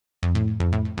Good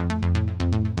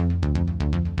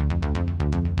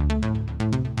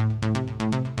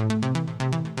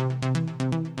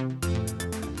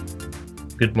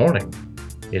morning.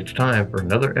 It's time for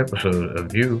another episode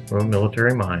of View from a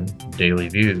Military Mind Daily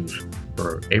Views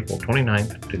for April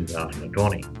 29th,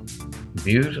 2020.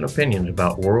 Views and opinions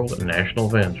about world and national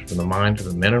events from the minds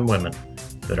of the men and women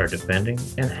that are defending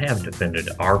and have defended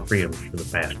our freedoms for the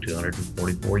past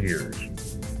 244 years.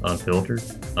 Unfiltered,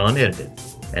 unedited,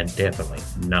 and definitely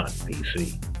not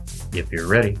PC. If you're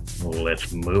ready,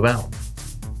 let's move out.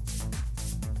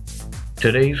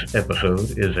 Today's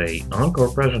episode is an encore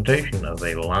presentation of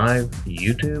a live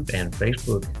YouTube and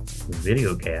Facebook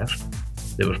video cast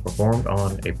that was performed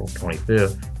on April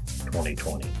 25th,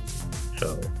 2020.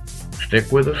 So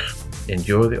stick with us,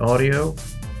 enjoy the audio.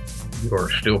 You are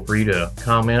still free to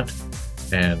comment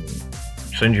and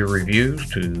send your reviews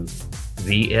to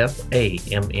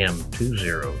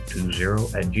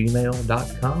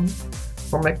vfamm2020@gmail.com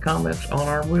or make comments on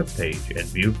our webpage at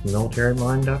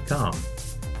viewfrommilitarymind.com.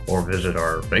 or visit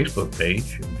our Facebook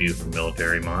page, View from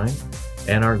Military Mind,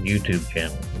 and our YouTube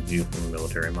channel, View from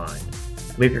Military Mind.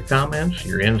 Leave your comments,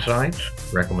 your insights,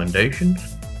 recommendations,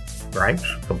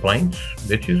 gripes, complaints,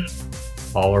 bitches.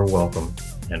 All are welcome,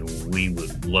 and we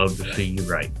would love to see you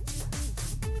right.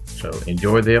 So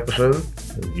enjoy the episode,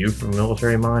 the View from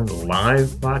Military Mind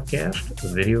live podcast,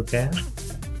 video cast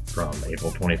from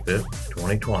April 25th,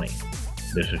 2020.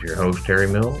 This is your host, Terry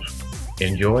Mills.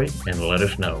 Enjoy and let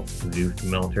us know.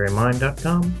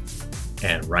 ViewFromMilitaryMind.com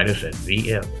and write us at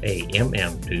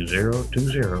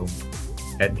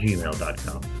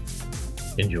vfamm2020@gmail.com.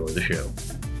 Enjoy the show.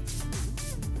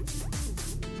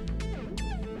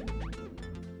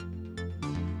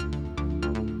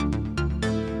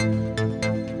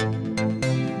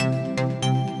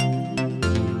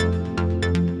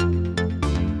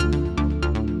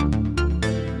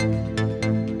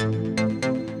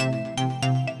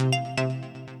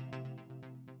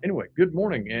 Anyway, good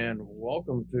morning and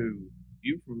welcome to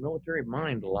View from Military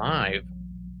Mind live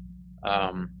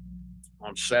on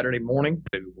Saturday morning,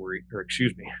 I'm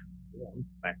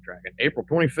backtracking, April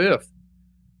 25th.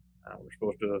 We're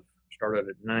supposed to have started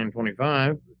at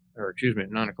 9:25,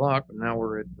 at 9 o'clock, but now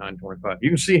we're at 9:25. You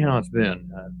can see how it's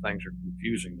been. Things are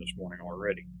confusing this morning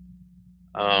already.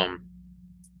 But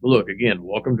look, again,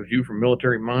 welcome to View from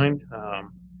Military Mind.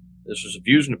 This is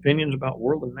views and opinions about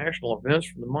world and national events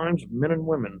from the minds of men and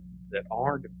women that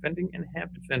are defending and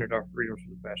have defended our freedoms for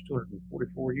the past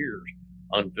 244 years.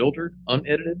 Unfiltered,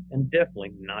 unedited, and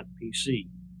definitely not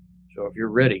PC. So if you're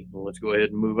ready, let's go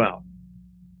ahead and move out.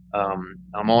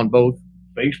 I'm on both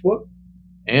Facebook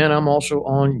and I'm also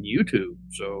on YouTube.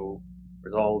 So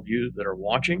for all of you that are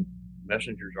watching,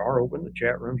 messengers are open, the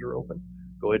chat rooms are open.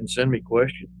 Go ahead and send me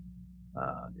questions.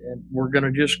 And we're going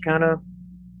to just kind of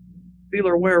feel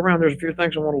our way around. There's a few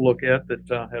things I want to look at that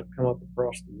have come up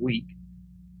across the week.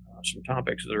 Some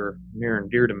topics that are near and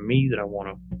dear to me that I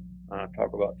want to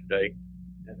talk about today.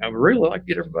 And I would really like to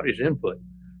get everybody's input.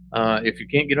 If you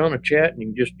can't get on a chat and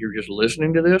you're just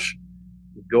listening to this,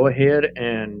 go ahead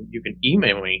and you can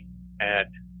email me at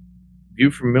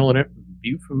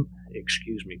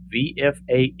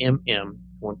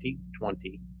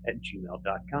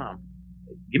vfamm2020@gmail.com.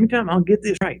 Give me time, I'll get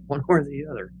this right, one way or the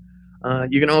other.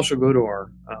 You can also go to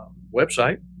our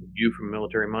website,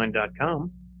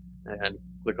 viewfrommilitarymind.com, and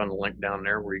click on the link down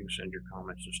there where you can send your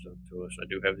comments and stuff to us. I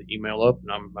do have the email up,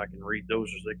 and I can read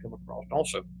those as they come across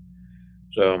also.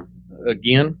 So,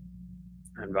 again,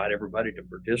 I invite everybody to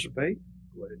participate.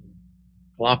 Go ahead and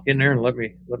clock in there and let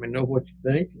me know what you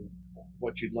think and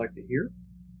what you'd like to hear.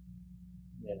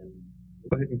 And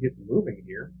go ahead and get moving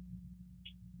here.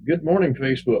 Good morning,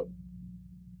 Facebook.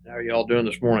 How are y'all doing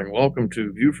this morning? Welcome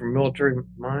to View from Military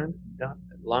Mind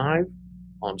live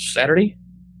on Saturday,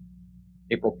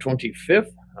 April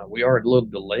 25th. We are a little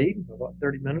delayed, about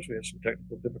 30 minutes. We have some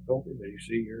technical difficulties. As you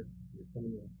see here, you're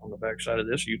coming on the back side of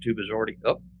this. YouTube is already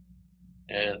up.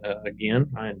 And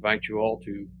again, I invite you all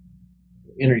to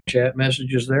enter chat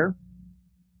messages there.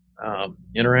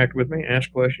 Interact with me,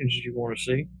 ask questions as you want to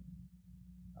see.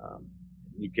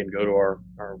 You can go to our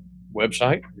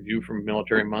website,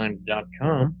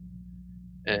 viewfrommilitarymind.com,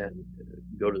 and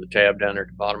go to the tab down there at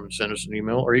the bottom and send us an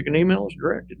email, or you can email us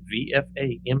direct at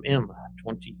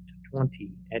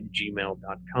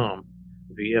vfamm2020@gmail.com,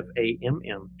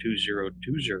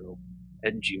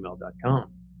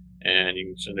 vfamm2020@gmail.com, and you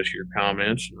can send us your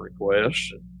comments and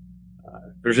requests. If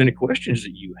there's any questions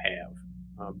that you have,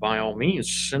 by all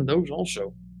means, send those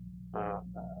also. I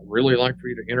really like for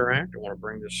you to interact. I want to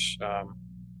bring this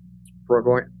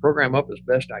program up as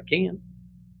best I can.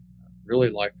 Really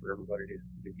like for everybody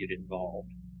to get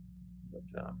involved. But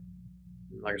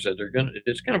like I said,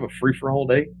 it's kind of a free for all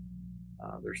day.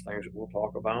 There's things that we'll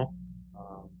talk about.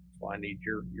 So I need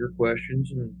your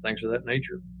questions and things of that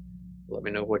nature. Let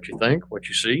me know what you think, what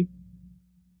you see,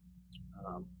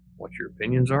 what your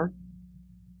opinions are.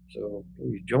 So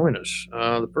please join us.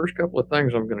 The first couple of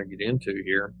things I'm going to get into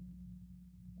here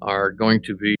are going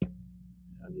to be,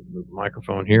 I need to move the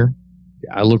microphone here.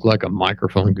 Yeah, I look like a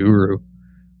microphone guru.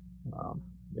 Um,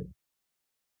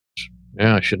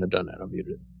 yeah, I shouldn't have done that. I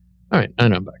muted it. All right,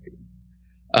 and I'm back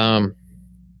again.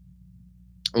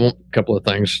 A couple of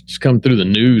things just come through the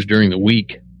news during the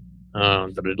week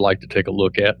that I'd like to take a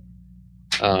look at.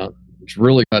 It's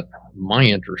really got my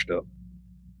interest up.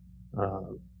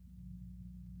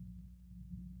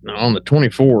 Now on the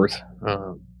 24th,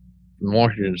 from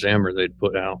Washington Examiner, they'd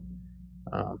put out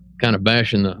kind of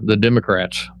bashing the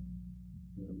Democrats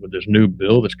with this new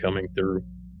bill that's coming through.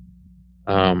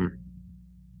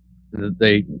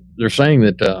 They're saying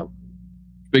that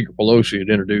Speaker Pelosi had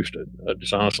introduced a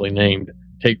dishonestly named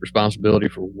Take Responsibility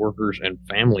for Workers and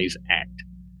Families Act,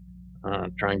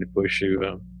 trying to push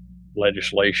through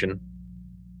legislation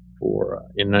for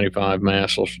N95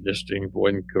 masks, social distancing,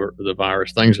 avoiding the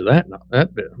virus, things of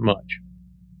that bit much.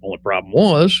 Only problem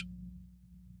was,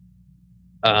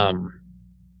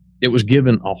 it was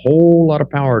given a whole lot of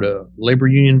power to labor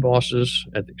union bosses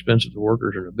at the expense of the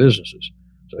workers and the businesses.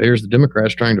 So here's the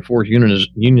Democrats trying to force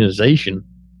unionization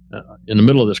in the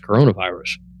middle of this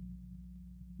coronavirus.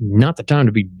 Not the time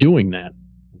to be doing that.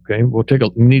 Okay, we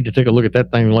need to take a look at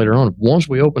that thing later on. Once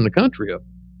we open the country up,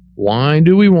 why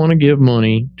do we want to give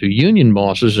money to union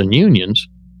bosses and unions?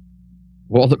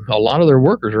 Well, a lot of their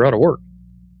workers are out of work,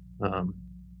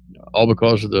 all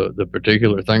because of the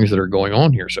particular things that are going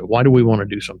on here. So why do we want to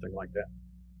do something like that?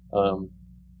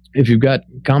 If you've got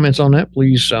comments on that,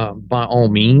 please, by all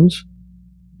means,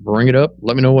 bring it up.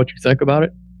 Let me know what you think about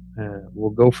it.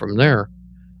 We'll go from there.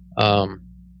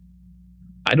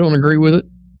 I don't agree with it.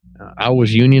 I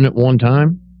was union at one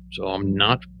time, so I'm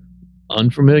not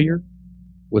unfamiliar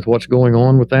with what's going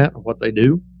on with that, what they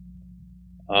do.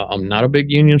 I'm not a big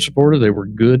union supporter. They were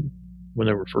good when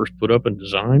they were first put up and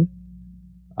designed.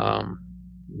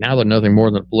 Now they're nothing more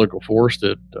than a political force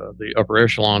that the upper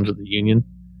echelons of the union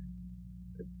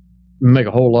make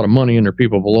a whole lot of money and their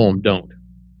people below them don't,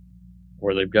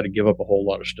 or they've got to give up a whole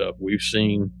lot of stuff. We've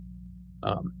seen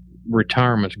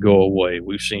retirements go away.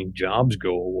 We've seen jobs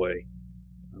go away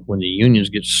when the unions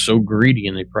get so greedy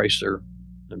and they price their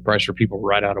people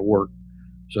right out of work.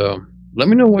 So let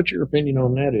me know what your opinion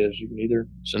on that is. You can either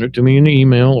send it to me in the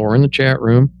email or in the chat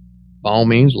room. By all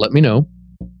means, let me know.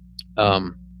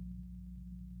 I'm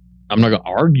not going to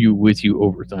argue with you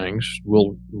over things.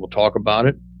 We'll talk about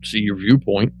it, see your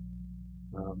viewpoint,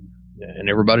 and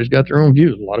everybody's got their own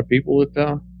views. A lot of people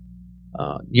that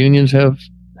unions have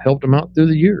helped them out through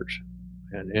the years,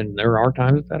 and there are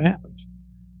times that happens.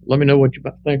 Let me know what you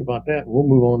think about that, and we'll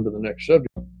move on to the next subject.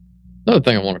 Another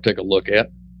thing I want to take a look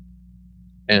at,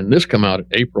 and this come out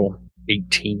April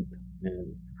 18th,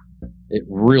 and it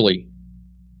really,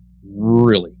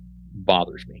 really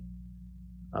bothers me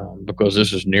because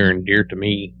this is near and dear to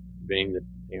me, being that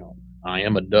I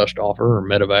am a dust offer or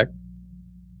medevac.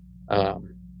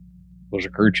 Was a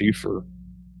crew chief for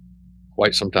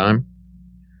quite some time.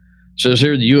 It says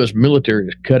here the U.S. military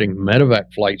is cutting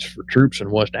medevac flights for troops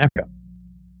in West Africa.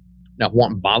 Now,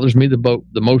 what bothers me the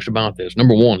most about this,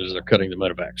 number one, is they're cutting the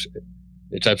medevacs.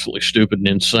 It's absolutely stupid and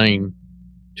insane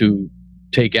to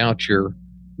take out your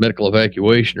medical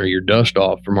evacuation or your dust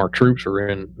off from our troops who are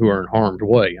in harm's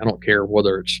way. I don't care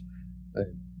whether it's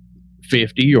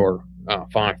 50 or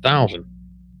 5,000.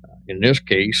 In this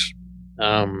case,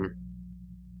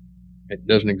 it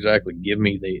doesn't exactly give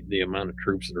me the amount of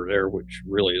troops that are there, which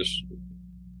really is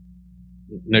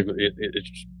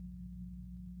it's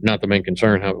not the main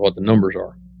concern what the numbers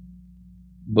are.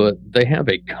 But they have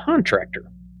a contractor,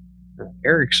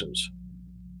 Ericsson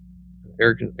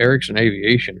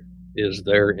Aviation is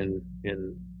there in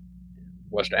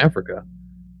West Africa,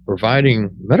 providing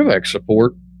medevac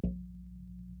support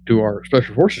to our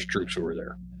special forces troops who are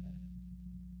there.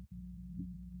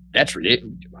 That's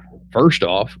ridiculous. First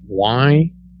off,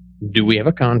 why do we have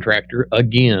a contractor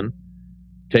again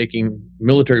taking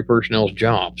military personnel's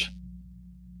jobs?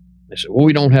 They said, well,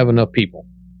 we don't have enough people.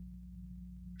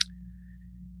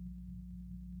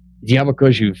 Yeah,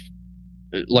 because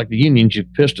like the unions,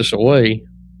 you've pissed us away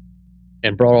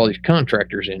and brought all these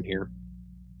contractors in here.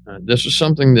 This is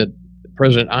something that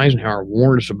President Eisenhower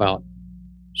warned us about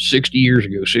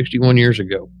 61 years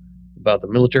ago, about the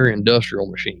military industrial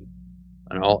machine.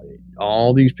 And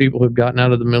all these people who've gotten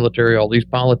out of the military, all these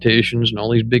politicians and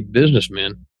all these big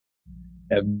businessmen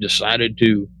have decided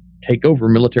to take over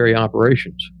military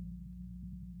operations.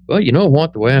 Well, you know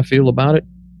what? The way I feel about it,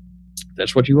 if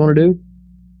that's what you want to do,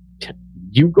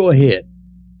 you go ahead.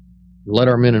 Let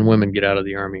our men and women get out of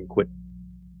the Army and quit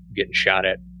getting shot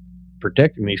at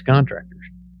protecting these contractors.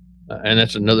 And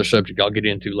that's another subject I'll get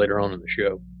into later on in the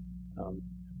show.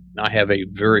 I have a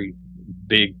very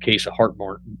big case of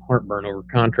heartburn over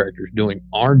contractors doing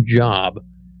our job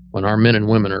when our men and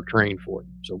women are trained for it.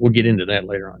 So we'll get into that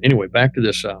later on. Anyway, back to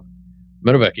this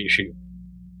medevac issue.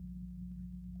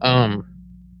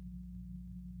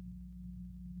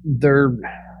 The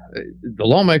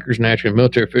lawmakers and actually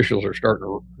military officials are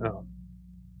starting to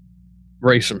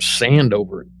raise some sand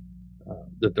over it.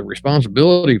 That the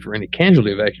responsibility for any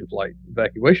casualty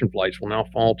evacuation flights will now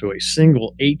fall to a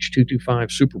single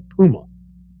H-225 Super Puma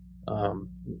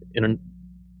in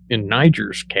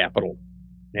Niger's capital,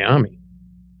 Niamey.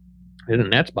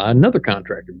 And that's by another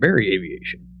contractor, Berry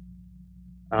Aviation.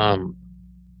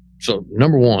 So,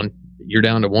 number one, you're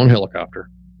down to one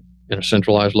helicopter in a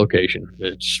centralized location.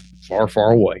 It's far,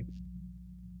 far away.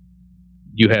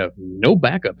 You have no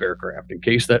backup aircraft in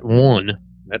case that one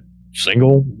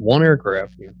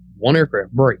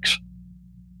aircraft breaks.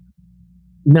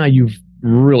 Now you've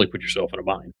really put yourself in a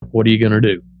bind. What are you going to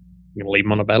do? You're going to leave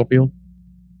them on the battlefield?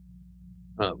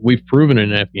 We've proven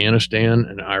in Afghanistan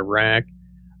and Iraq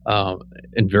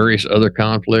and various other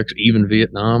conflicts, even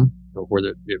Vietnam, where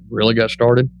it really got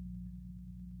started,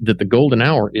 that the golden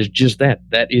hour is just that.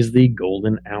 That is the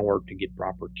golden hour to get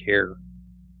proper care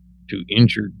to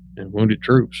injured and wounded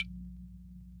troops.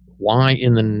 Why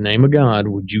in the name of God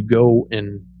would you go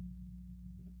and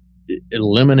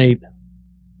eliminate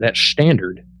that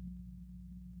standard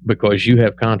because you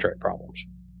have contract problems?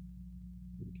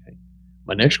 Okay.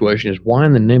 My next question is, why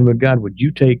in the name of God would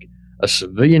you take a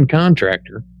civilian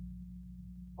contractor,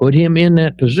 put him in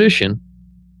that position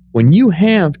when you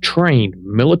have trained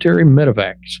military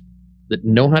medevacs that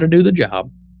know how to do the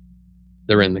job?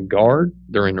 They're in the Guard,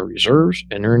 they're in the reserves,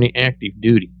 and they're in the active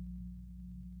duty.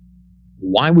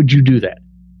 Why would you do that?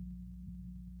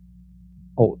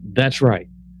 Oh, that's right.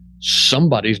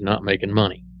 Somebody's not making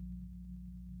money.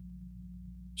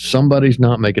 Somebody's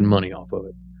not making money off of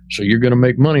it. So you're going to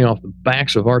make money off the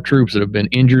backs of our troops that have been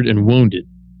injured and wounded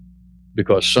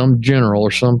because some general or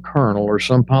some colonel or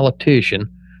some politician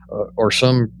or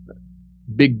some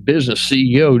big business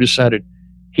CEO decided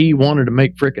he wanted to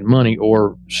make frickin' money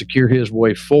or secure his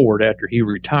way forward after he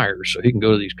retires so he can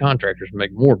go to these contractors and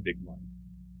make more big money.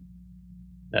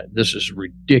 This is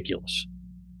ridiculous.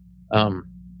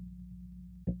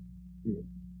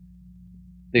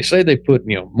 They say they put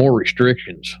more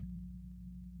restrictions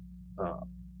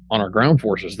on our ground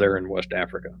forces there in West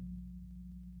Africa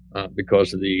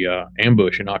because of the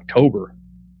ambush in October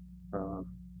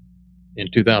in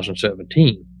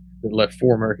 2017 that left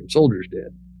 4 American soldiers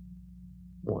dead.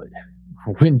 Well,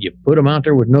 when you put them out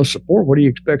there with no support, what do you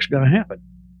expect is going to happen?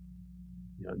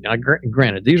 Now,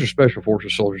 granted, these are special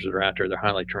forces soldiers that are out there. They're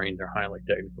highly trained. They're highly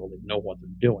technical. They know what they're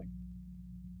doing.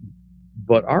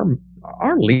 But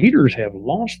our leaders have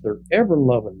lost their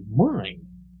ever-loving mind,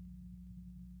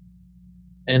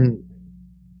 and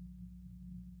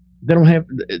they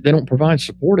don't provide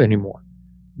support anymore.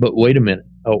 But wait a minute.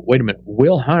 Oh, wait a minute.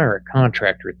 We'll hire a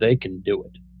contractor. They can do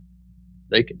it.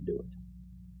 They can do it.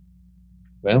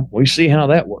 Well, we see how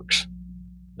that works.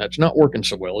 That's not working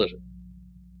so well, is it?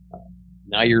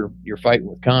 Now you're fighting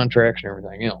with contracts and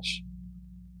everything else.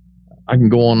 I can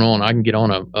go on. I can get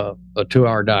on a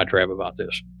 2-hour diatribe about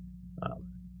this.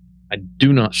 I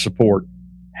do not support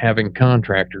having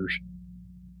contractors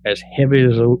as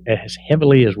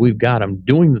heavily as we've got them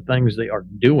doing the things they are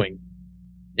doing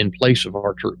in place of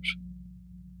our troops.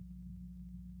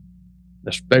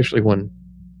 Especially when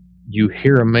you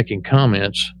hear them making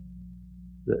comments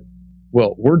that,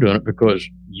 well, we're doing it because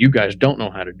you guys don't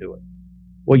know how to do it.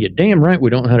 Well, you're damn right we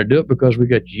don't know how to do it because we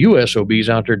got USOBs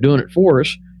out there doing it for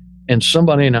us and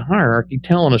somebody in a hierarchy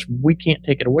telling us we can't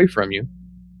take it away from you.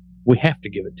 We have to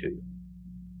give it to you.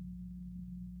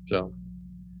 So,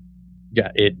 yeah,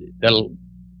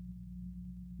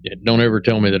 don't ever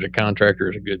tell me that a contractor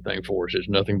is a good thing for us. It's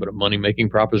nothing but a money-making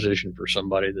proposition for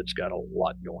somebody that's got a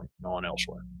lot going on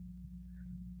elsewhere.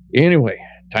 Anyway,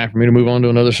 time for me to move on to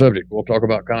another subject. We'll talk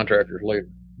about contractors later,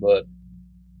 but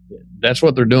that's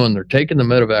what they're doing. They're taking the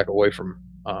medevac away from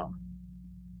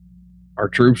our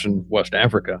troops in West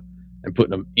Africa and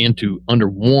putting them under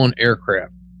one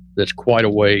aircraft that's quite a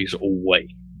ways away.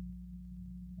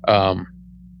 And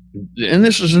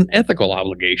this is an ethical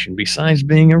obligation besides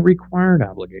being a required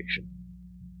obligation.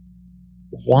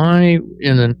 Why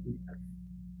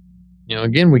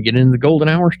again, we get into the golden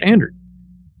hour standard.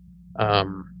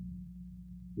 Now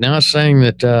Now it's saying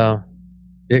that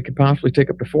it could possibly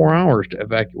take up to 4 hours to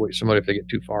evacuate somebody if they get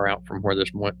too far out from where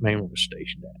this main one was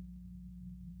stationed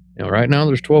at. Right now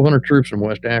there's 1,200 troops in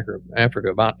West Africa.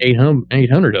 About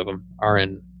 800 of them are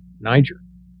in Niger.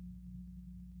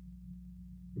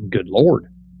 Good Lord.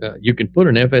 You can put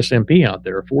an FSMP out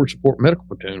there, a Forward Support Medical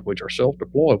Platoon, which are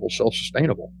self-deployable,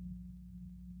 self-sustainable.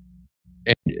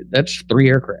 And that's 3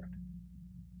 aircraft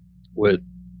with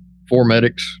 4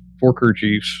 medics, 4 crew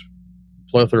chiefs,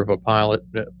 plethora of pilots,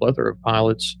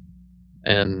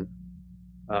 and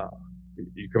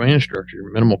your command structure,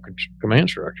 your minimal command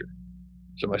structure.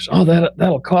 Somebody says, "Oh,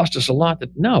 that'll cost us a lot."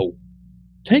 No,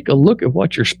 take a look at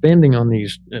what you're spending on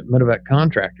these medevac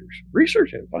contractors.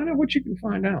 Research it. Find out what you can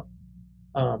find out.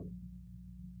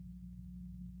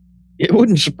 It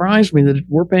wouldn't surprise me that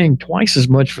we're paying twice as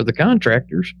much for the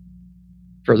contractors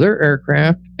for their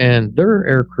aircraft and their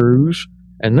air crews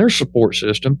and their support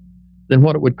system than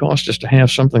what it would cost us to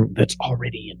have something that's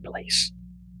already in place.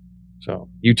 So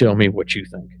you tell me what you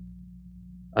think.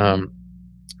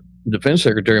 Defense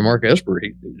Secretary Mark Esper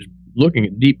is looking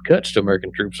at deep cuts to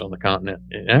American troops on the continent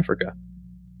in Africa.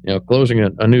 Closing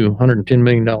a new $110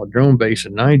 million drone base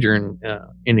in Niger and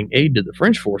ending aid to the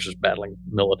French forces battling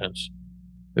militants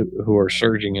who are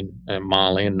surging in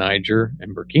Mali and Niger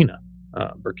and Burkina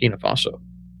Faso.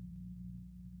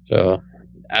 So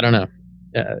I don't know.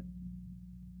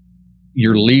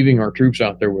 You're leaving our troops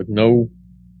out there with no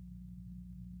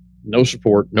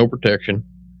support, no protection.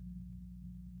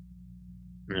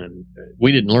 And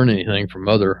we didn't learn anything from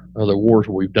other wars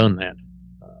where we've done that,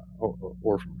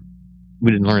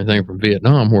 we didn't learn anything from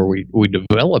Vietnam where we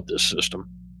developed this system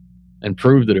and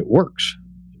proved that it works.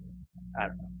 I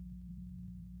don't know.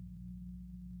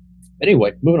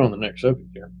 Anyway, moving on to the next subject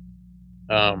here.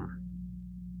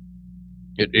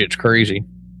 It's crazy.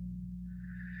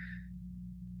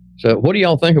 So, what do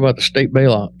y'all think about the state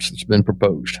bailouts that's been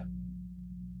proposed?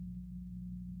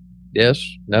 Yes?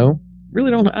 No? Really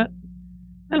don't. I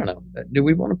don't know. Do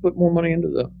we want to put more money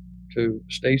into to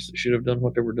states that should have done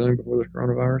what they were doing before this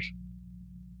coronavirus?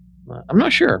 I'm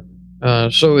not sure.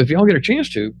 So if y'all get a chance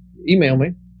to, email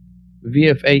me,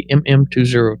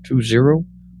 VFAMM2020,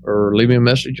 or leave me a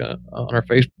message on our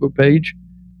Facebook page,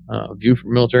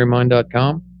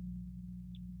 viewfrommilitarymind.com,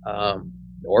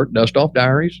 or Dust Off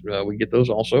Diaries. We get those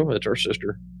also. That's our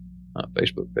sister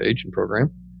Facebook page and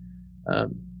program.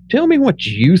 Tell me what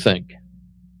you think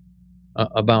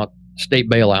about state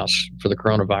bailouts for the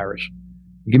coronavirus.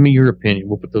 Give me your opinion.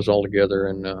 We'll put those all together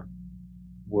and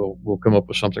we'll come up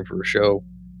with something for a show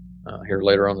here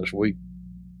later on this week.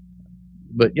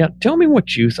 But yeah, tell me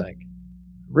what you think.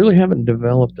 Really haven't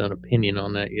developed an opinion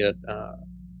on that yet. I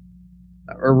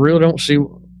really don't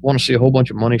want to see a whole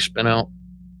bunch of money spent out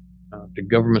to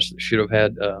governments that should have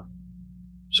had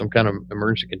some kind of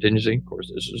emergency contingency. Of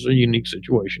course, this is a unique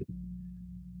situation,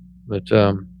 but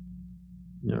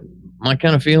my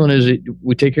kind of feeling is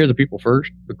we take care of the people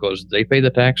first because they pay the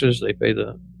taxes, they pay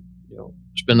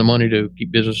spend the money to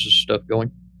keep businesses and stuff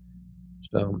going.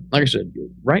 So, like I said,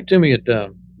 write to me at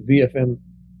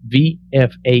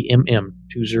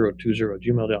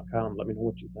VFAMM2020 Let me know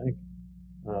what you think.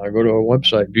 Go to our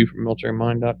website,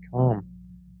 viewfrommilitarymind.com,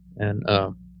 and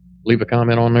leave a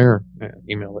comment on there.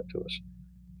 Email it to us.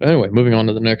 But anyway, moving on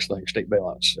to the next thing, state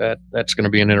bailouts. That's going to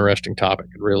be an interesting topic.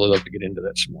 I'd really love to get into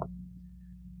that some more.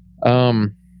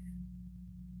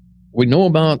 We know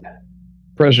about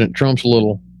President Trump's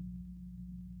little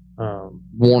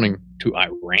warning to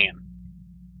Iran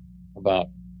about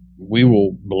we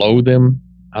will blow them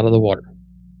out of the water.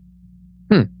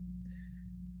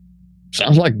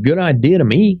 Sounds like a good idea to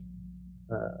me.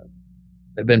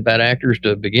 They've been bad actors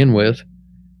to begin with,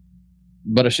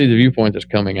 but I see the viewpoint that's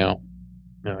coming out.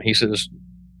 He says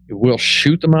we'll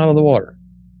shoot them out of the water.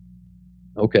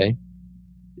 Okay.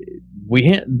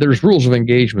 There's rules of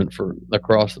engagement for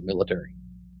across the military,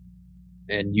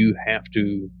 and you have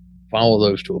to follow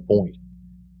those to a point.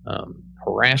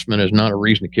 Harassment is not a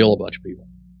reason to kill a bunch of people.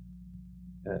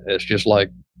 It's just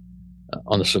like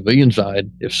on the civilian side,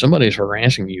 if somebody's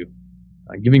harassing you,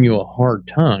 giving you a hard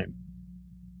time,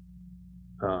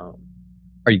 are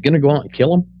you going to go out and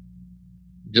kill them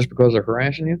just because they're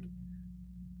harassing you?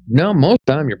 No, most of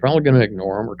the time you're probably going to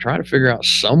ignore them or try to figure out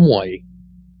some way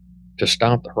to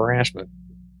stop the harassment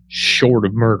short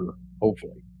of murder,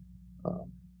 hopefully.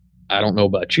 I don't know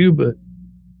about you, but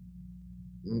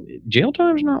jail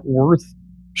time's not worth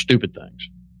stupid things.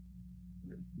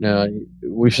 Now,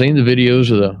 we've seen the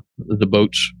videos of the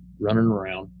boats running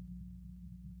around,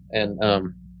 and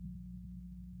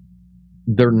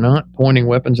they're not pointing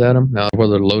weapons at them. Now,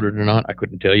 whether they're loaded or not, I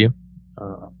couldn't tell you.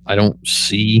 I don't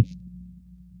see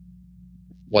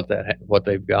what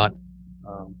they've got.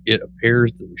 It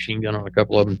appears the machine gun on a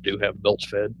couple of them do have belts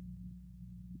fed.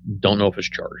 Don't know if it's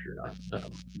charged or not.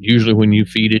 Usually when you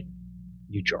feed it,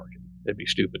 you charge it. It'd be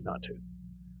stupid not to.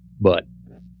 But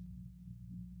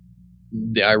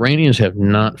the Iranians have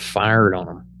not fired on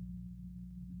them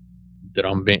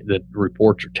that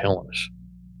reports are telling us.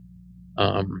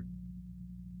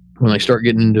 When they start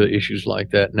getting into issues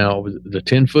like that, now the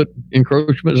 10-foot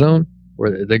encroachment zone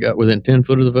where they got within 10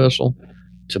 foot of the vessel,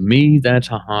 to me that's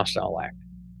a hostile act,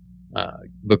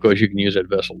 because you can use that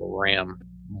vessel to ram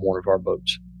one of our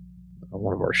boats,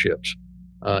 one of our ships.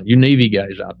 You Navy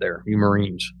guys out there, you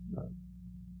Marines,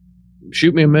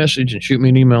 shoot me a message and shoot me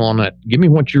an email on that. Give me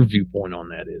what your viewpoint on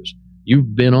that is.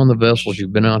 You've been on the vessels,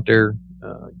 you've been out there,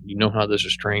 you know how this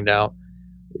is trained out.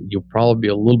 You'll probably be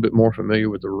a little bit more familiar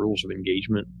with the rules of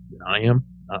engagement than I am.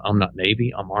 I'm not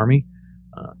Navy, I'm Army.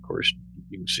 Of course,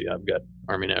 you can see I've got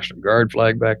Army National Guard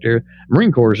flag back there.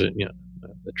 Marine Corps is, a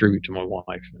tribute to my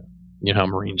wife. You know how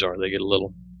Marines are, they get a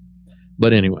little.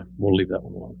 But anyway, we'll leave that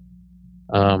one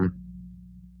alone.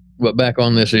 But back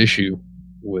on this issue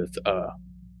with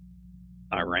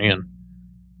Iran,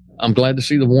 I'm glad to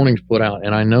see the warnings put out.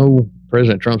 And I know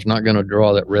President Trump's not going to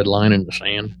draw that red line in the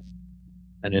sand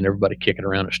and then everybody kick it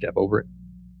around and step over it.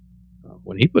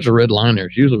 When he puts a red line there,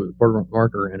 it's usually with a permanent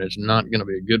marker, and it's not going to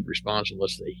be a good response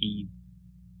unless they heed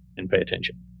and pay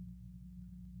attention.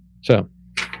 So,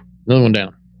 another one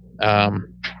down.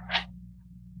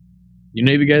 You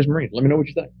Navy guys, Marines, let me know what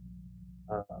you think.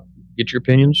 Get your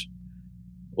opinions.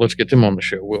 Let's get them on the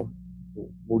show.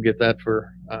 We'll get that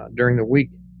for during the week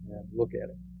and look at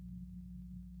it.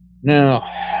 Now,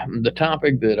 the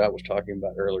topic that I was talking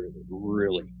about earlier that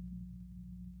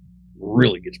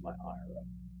really gets my ire up.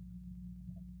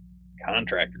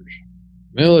 Contractors,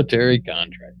 military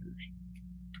contractors.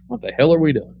 What the hell are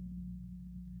we doing?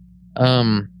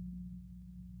 On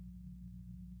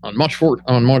March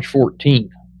 14th,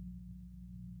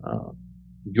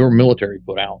 your military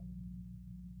put out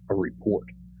a report.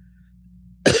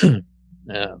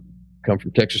 Come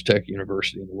from Texas Tech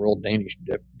University and the Royal Danish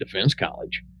Defense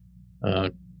College.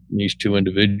 These two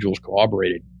individuals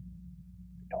corroborated,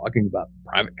 talking about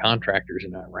private contractors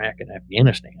in Iraq and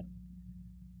Afghanistan.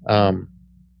 Now,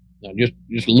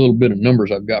 just a little bit of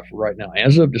numbers I've got for right now.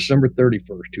 As of December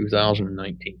 31st,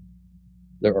 2019,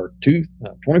 there are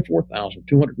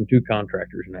 24,202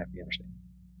 contractors in Afghanistan.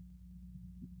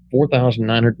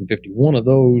 4,951 of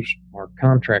those are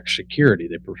contract security.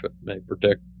 They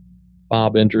protect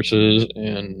FOB entrances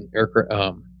and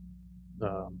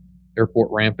airport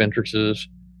ramp entrances,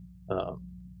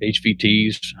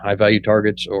 HVTs, high value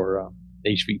targets, or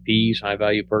HVPs, high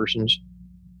value persons,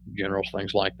 generals,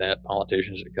 things like that,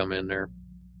 politicians that come in there.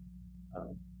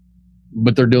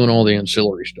 But they're doing all the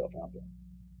ancillary stuff out there.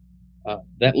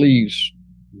 That leaves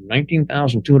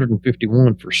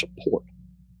 19,251 for support,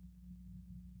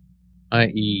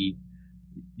 i.e.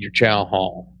 your chow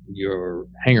hall, your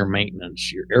hangar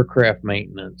maintenance, your aircraft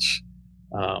maintenance,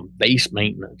 base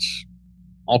maintenance,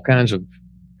 all kinds of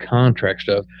contract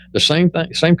stuff. The same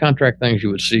contract things you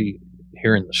would see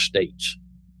here in the States,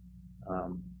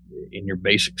 in your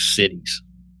basic cities,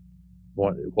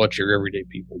 what your everyday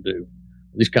people do.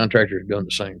 These contractors are doing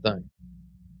the same thing.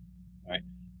 All right.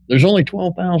 There's only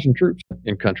 12,000 troops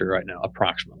in country right now,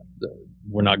 approximately.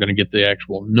 We're not going to get the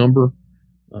actual number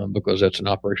because that's an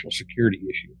operational security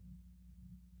issue.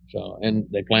 So, and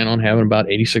they plan on having about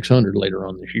 8,600 later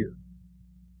on this year.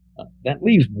 That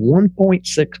leaves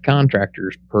 1.6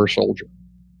 contractors per soldier,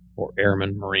 or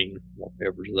airman, marine,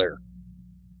 whatever's there.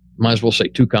 Might as well say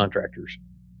 2 contractors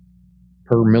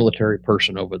per military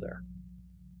person over there.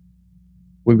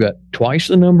 We've got twice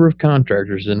the number of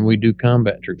contractors than we do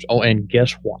combat troops. Oh, and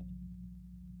guess what?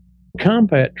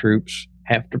 Combat troops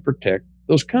have to protect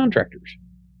those contractors.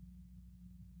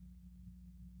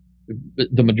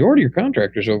 The majority of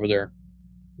contractors over there,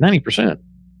 90%,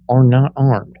 are not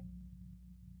armed.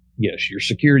 Yes, your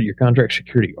contract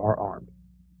security are armed.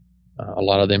 A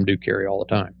lot of them do carry all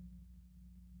the time.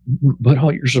 But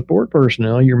all your support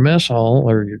personnel, your mess hall,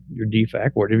 or your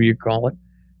DFAC, whatever you call it,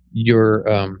 your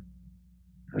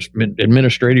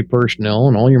administrative personnel,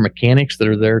 and all your mechanics that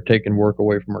are there taking work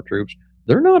away from our troops,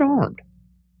 they're not armed.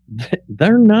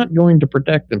 They're not going to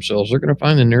protect themselves. They're going to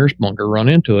find the nearest bunker, run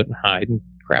into it, and hide and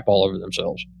crap all over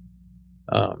themselves.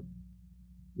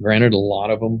 Granted, a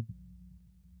lot of them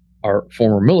are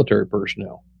former military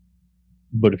personnel.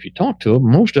 But if you talk to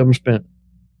them, most of them spent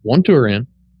one tour in,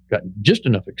 got just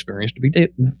enough experience to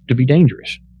be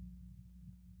dangerous.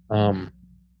 I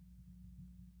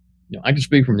can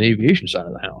speak from the aviation side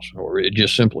of the house, or it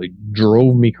just simply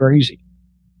drove me crazy.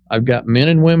 I've got men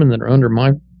and women that are under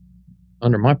my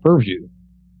under my purview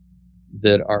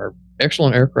that are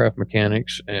excellent aircraft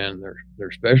mechanics, and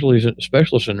they're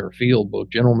specialists in their field, both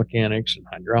general mechanics and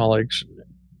hydraulics and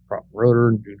prop rotor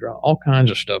and all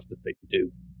kinds of stuff that they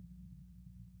do.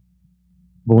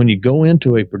 But when you go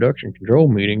into a production control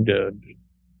meeting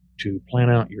to plan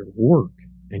out your work,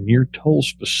 and you're told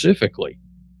specifically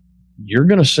you're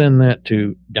going to send that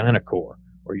to Dynacore,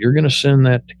 or you're going to send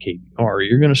that to KBR, or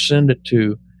you're going to send it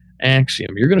to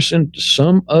Axiom, you're going to send it to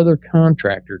some other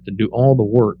contractor to do all the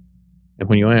work. And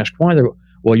when you ask why,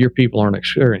 well, your people aren't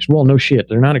experienced. Well, no shit.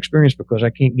 They're not experienced because I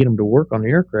can't get them to work on the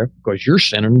aircraft, because you're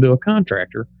sending them to a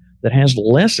contractor that has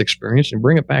less experience and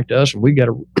bring it back to us, and we got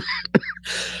to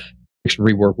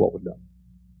rework what we've done.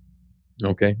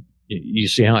 Okay? You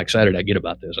see how excited I get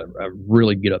about this. I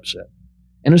really get upset.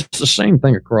 And it's the same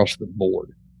thing across the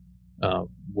board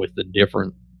with the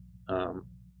different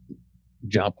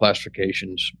job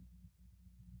classifications.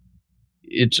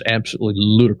 It's absolutely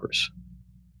ludicrous.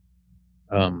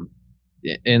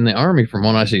 And the Army, from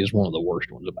what I see, is one of the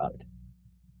worst ones about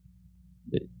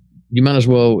it. You might as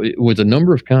well, with the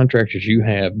number of contractors you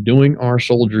have doing our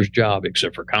soldiers' job,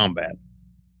 except for combat,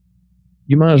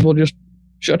 you might as well just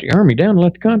shut the Army down and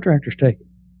let the contractors take it.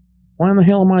 Why in the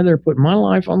hell am I there putting my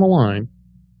life on the line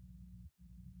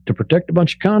to protect a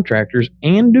bunch of contractors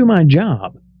and do my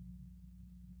job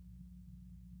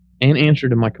and answer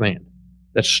to my command?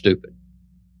 That's stupid.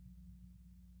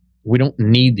 We don't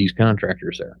need these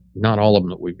contractors there. Not all of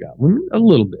them that we've got. A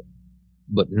little bit,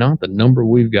 but not the number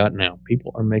we've got now.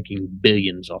 People are making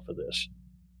billions off of this.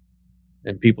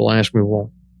 And people ask me,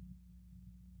 well,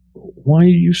 why are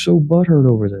you so butthurt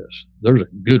over this? There's a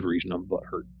good reason I'm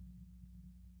butthurt.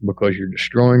 Because you're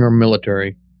destroying our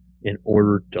military in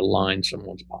order to line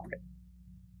someone's pocket.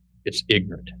 It's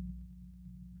ignorant.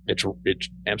 It's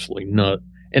absolutely not.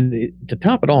 And to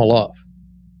top it all off,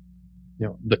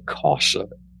 the costs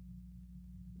of it.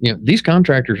 These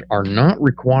contractors are not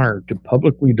required to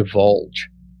publicly divulge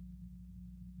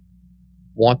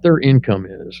what their income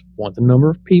is, what the number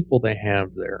of people they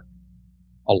have there.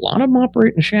 A lot of them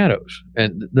operate in the shadows,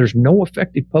 and there's no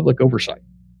effective public oversight.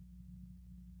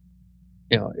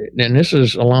 And this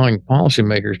is allowing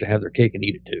policymakers to have their cake and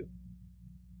eat it too.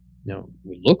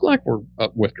 We look like we're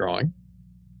withdrawing,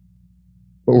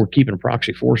 but we're keeping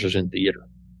proxy forces in theater.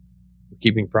 We're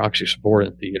keeping proxy support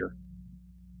in theater.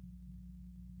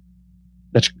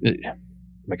 It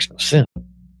makes no sense.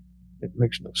 It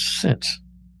makes no sense.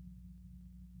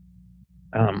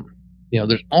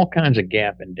 There's all kinds of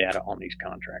gap in data on these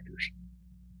contractors.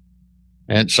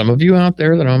 And some of you out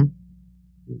there that'll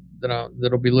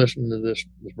be listening to this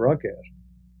broadcast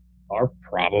are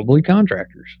probably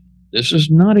contractors. This is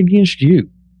not against you.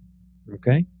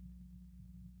 Okay?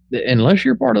 Unless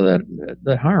you're part of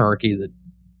that hierarchy that,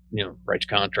 writes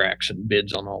contracts and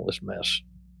bids on all this mess.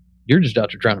 You're just out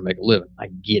there trying to make a living. I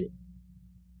get it.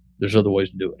 There's other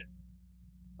ways to do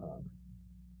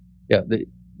it.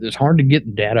 It's hard to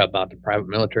get data about the private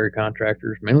military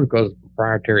contractors, mainly because of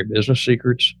proprietary business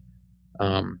secrets.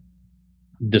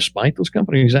 Despite those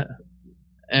companies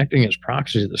acting as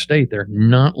proxies of the state, they're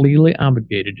not legally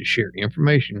obligated to share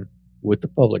information with the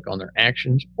public on their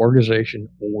actions, organization,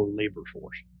 or labor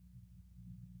force.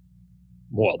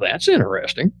 Well, that's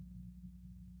interesting.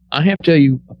 I have to tell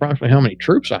you approximately how many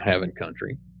troops I have in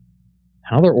country,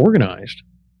 how they're organized,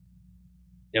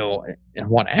 and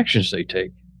what actions they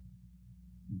take.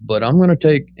 But I'm going to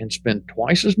take and spend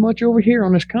twice as much over here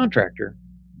on this contractor,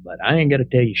 but I ain't got to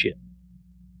tell you shit.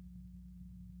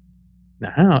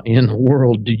 Now, how in the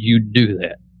world do you do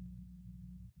that?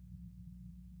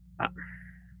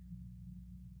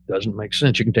 Doesn't make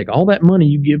sense. You can take all that money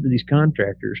you give to these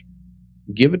contractors,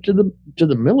 give it to the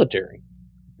military,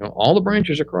 all the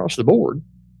branches across the board,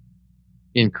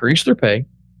 increase their pay,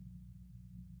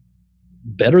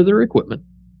 better their equipment,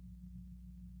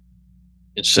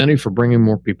 incentive for bringing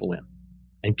more people in,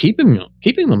 and keeping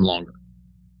them longer.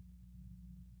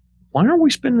 Why are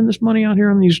we spending this money out here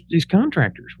on these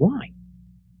contractors? Why?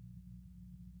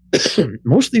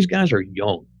 Most of these guys are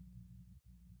young.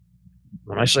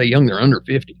 When I say young, they're under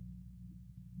 50.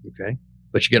 Okay?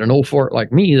 But you get an old fart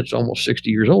like me that's almost 60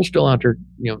 years old still out there,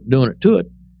 doing it to it.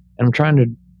 And I'm trying to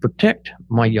protect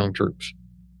my young troops.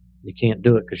 You can't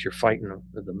do it because you're fighting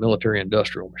the military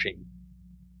industrial machine.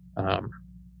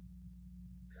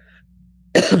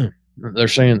 They're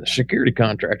saying that security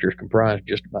contractors comprise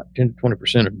just about 10 to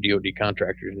 20% of DoD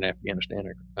contractors in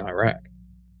Afghanistan and Iraq.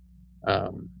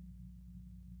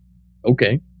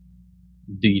 Okay.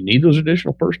 Do you need those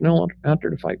additional personnel out there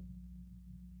to fight?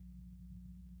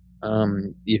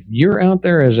 If you're out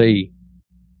there as a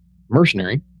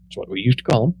mercenary, that's what we used to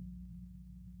call them,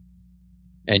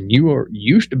 and you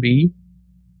used to be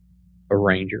a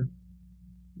Ranger,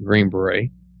 Green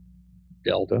Beret,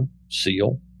 Delta,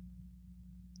 SEAL,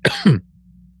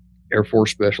 Air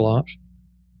Force Special Ops.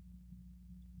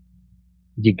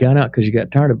 You got out because you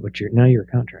got tired of it, but now you're a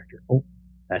contractor. Oh,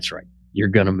 that's right. You're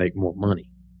going to make more money.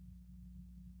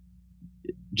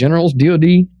 Generals,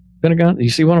 DOD, Pentagon, you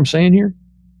see what I'm saying here?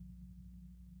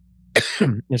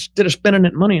 Instead of spending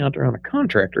that money out there on a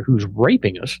contractor who's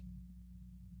raping us,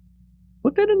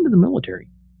 put that into the military.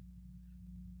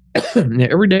 Now,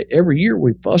 every year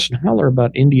we fuss and holler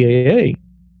about NDAA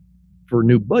for a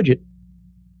new budget,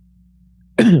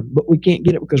 but we can't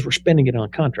get it because we're spending it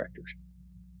on contractors.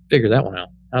 Figure that one out.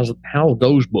 How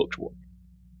those books work.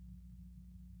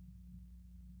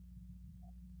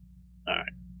 All right.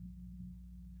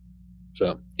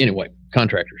 So anyway,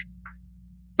 contractors,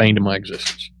 bane to my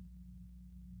existence.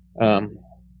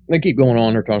 They keep going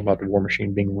on. They're talking about the war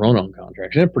machine being run on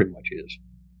contracts, and it pretty much is.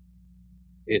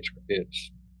 It's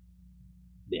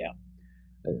yeah.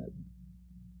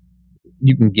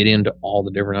 You can get into all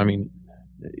the different. I mean,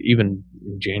 even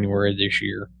in January this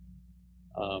year,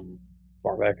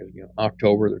 far back as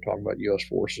October, they're talking about U.S.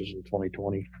 forces in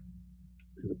 2020,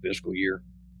 in the fiscal year,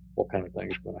 what kind of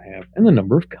things we're going to have, and the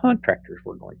number of contractors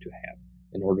we're going to have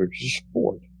in order to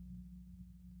support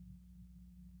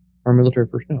our military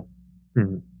personnel.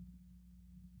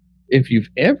 If you've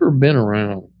ever been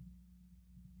around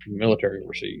military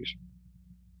overseas,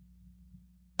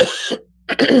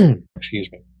 excuse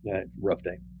me, rough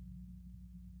day,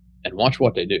 and watch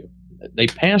what they do. They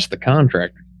pass the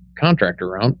contractor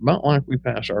around about like we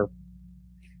pass our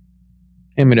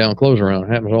hand-me-down clothes around.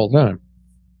 It happens all the time.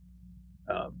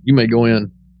 You may go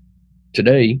in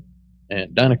today,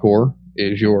 and Dynacor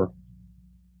is your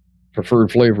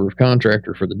preferred flavor of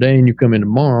contractor for the day, and you come in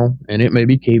tomorrow, and it may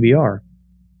be KBR.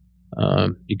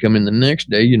 You come in the next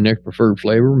day, your next preferred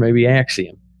flavor may be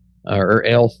Axiom, or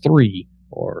L3,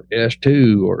 or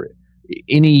S2, or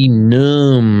any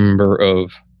number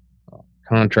of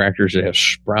contractors that have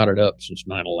sprouted up since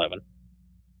 9/11.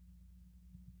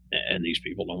 And these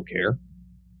people don't care.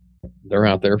 They're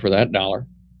out there for that dollar.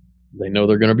 They know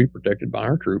they're going to be protected by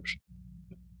our troops,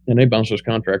 and they bounce this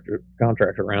contract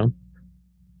around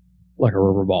like a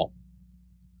rubber ball.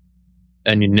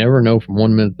 And you never know from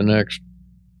one minute to the next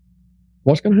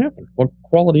what's going to happen. What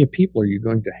quality of people are you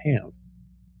going to have?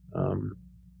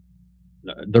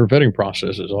 Their vetting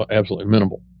process is absolutely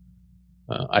minimal.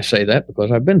 I say that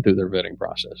because I've been through their vetting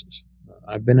processes.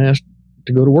 I've been asked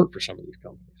to go to work for some of these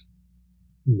companies.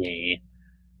 Nah,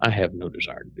 I have no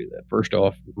desire to do that. First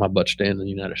off, my butt's staying in the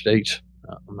United States.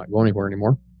 I'm not going anywhere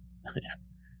anymore.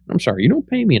 I'm sorry, you don't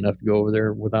pay me enough to go over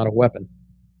there without a weapon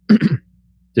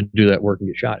to do that work and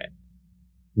get shot at.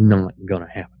 Not going to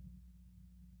happen.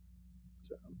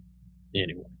 So,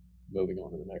 anyway, moving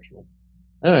on to the next one.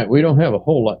 All right, we don't have a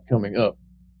whole lot coming up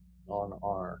on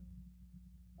our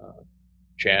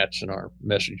chats and our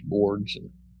message boards, and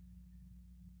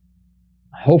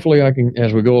hopefully I can,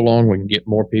 as we go along, we can get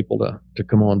more people to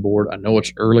come on board. I know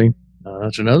it's early.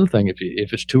 That's another thing.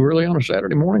 If it's too early on a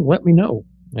Saturday morning, let me know.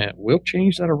 We'll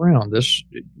change that around.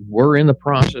 We're in the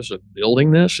process of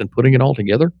building this and putting it all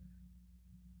together.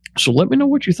 So let me know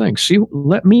what you think.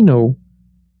 Let me know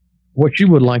what you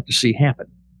would like to see happen.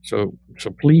 So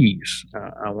please,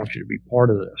 I want you to be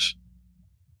part of this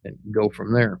and go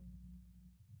from there.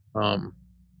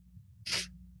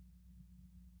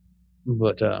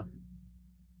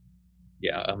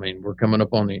 Yeah, I mean, we're coming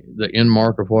up on the end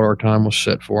mark of what our time was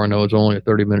set for. I know it's only a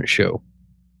 30-minute show.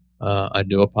 I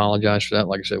do apologize for that.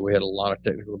 Like I said, we had a lot of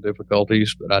technical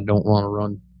difficulties, but I don't want to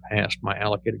run past my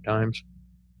allocated times.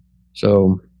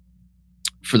 So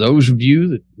for those of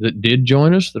you that did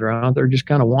join us, that are out there just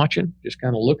kind of watching, just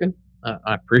kind of looking,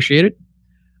 I appreciate it.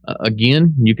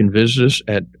 Again, you can visit us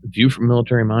at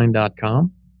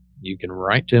viewfrommilitarymind.com. You can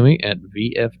write to me at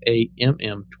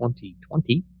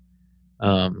VFAMM2020.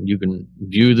 You can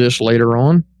view this later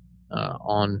on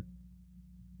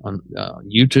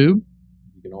YouTube.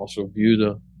 You can also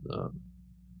view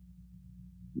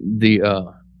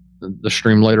the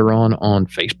stream later on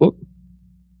Facebook.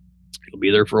 It'll be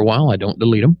there for a while. I don't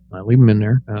delete them. I leave them in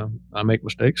there. I make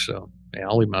mistakes, so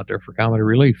I'll leave them out there for comedy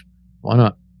relief. Why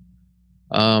not?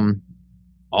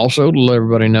 Also, to let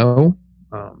everybody know,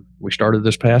 we started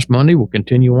this past Monday. We'll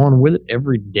continue on with it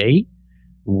every day.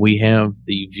 We have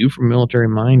the View from Military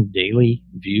Mind daily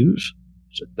views.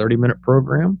 It's a 30-minute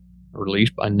program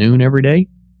released by noon every day.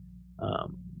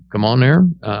 Come on there.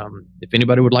 If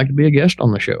anybody would like to be a guest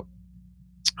on the show,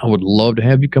 I would love to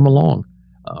have you come along.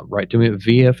 Write to me at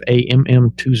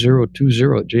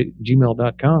vfamm2020 at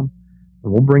gmail.com.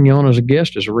 And we'll bring you on as a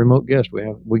guest, as a remote guest.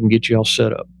 We can get you all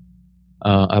set up.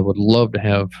 I would love to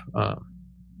have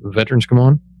veterans come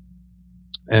on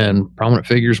and prominent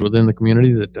figures within the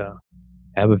community that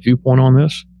have a viewpoint on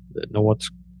this, that know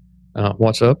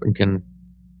what's up and can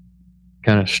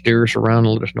kind of steer us around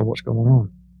and let us know what's going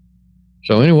on.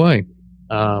 So anyway,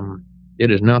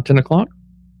 it is now 10 o'clock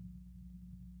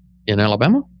in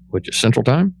Alabama, which is Central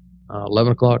Time,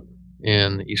 11 o'clock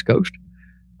in the East Coast.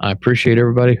 I appreciate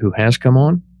everybody who has come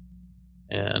on,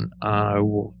 and I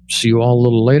will see you all a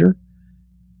little later.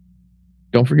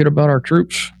 Don't forget about our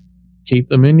troops. Keep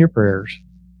them in your prayers.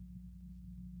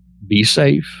 Be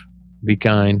safe. Be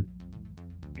kind.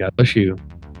 God bless you.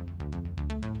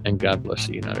 And God bless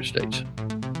the United States.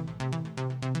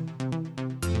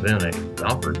 Been a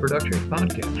Valkyrie Productions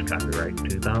podcast, copyright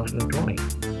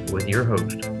 2020, with your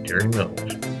host, Terry Mills.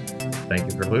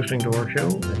 Thank you for listening to our show,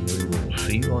 and we will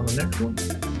see you on the next one.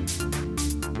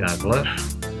 God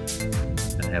bless,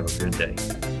 and have a good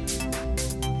day.